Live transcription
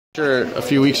Sure. A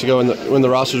few weeks ago, when the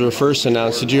rosters were first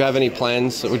announced, did you have any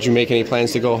plans? Would you make any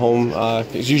plans to go home?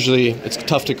 Because usually it's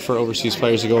tough for overseas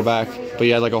players to go back, but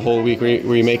you had like a whole week. Were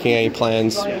you making any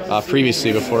plans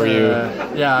previously before you?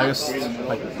 Yeah, I just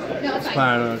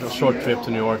planning a short trip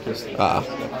to New York, just 2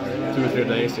 or 3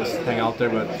 days, just hang out there,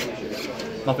 but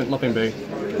nothing big.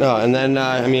 No, and then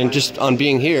I mean, just on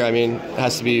being here, I mean, it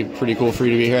has to be pretty cool for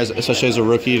you to be here, especially as a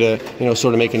rookie, to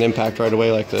sort of make an impact right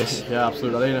away like this. Yeah,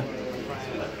 absolutely.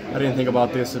 I didn't think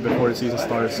about this before the season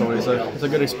started, so it's a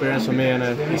good experience for me, and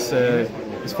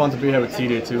it's fun to be here with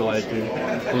TJ too, like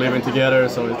living together.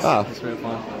 So it's really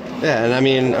fun. Yeah, and I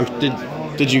mean,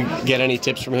 did you get any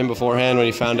tips from him beforehand when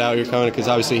you found out you're coming? Because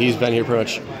obviously he's been here pretty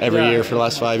much every year for the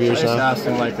last 5 years now. I just asked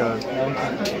him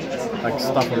like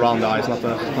stuff around the ice,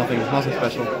 nothing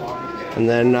special. And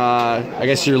then I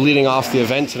guess you're leading off the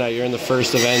event tonight. You're in the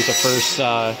first event,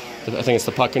 I think it's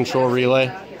the puck control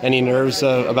relay. Any nerves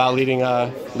about leading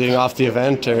off the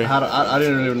event? Or? I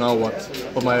didn't really know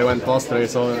what my event was today,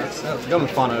 so it's gonna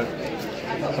be fun. I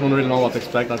don't really know what to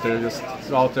expect out there. Just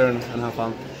go out there and have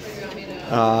fun.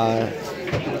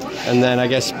 And then I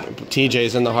guess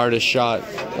TJ's in the hardest shot.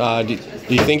 Do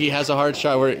you think he has a hard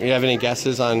shot? Do you have any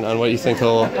guesses on what you think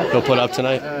he'll put up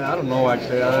tonight? I don't know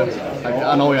actually.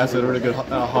 I know he has a really good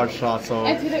hard shot, so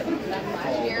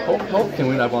hope he can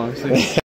win that one. See.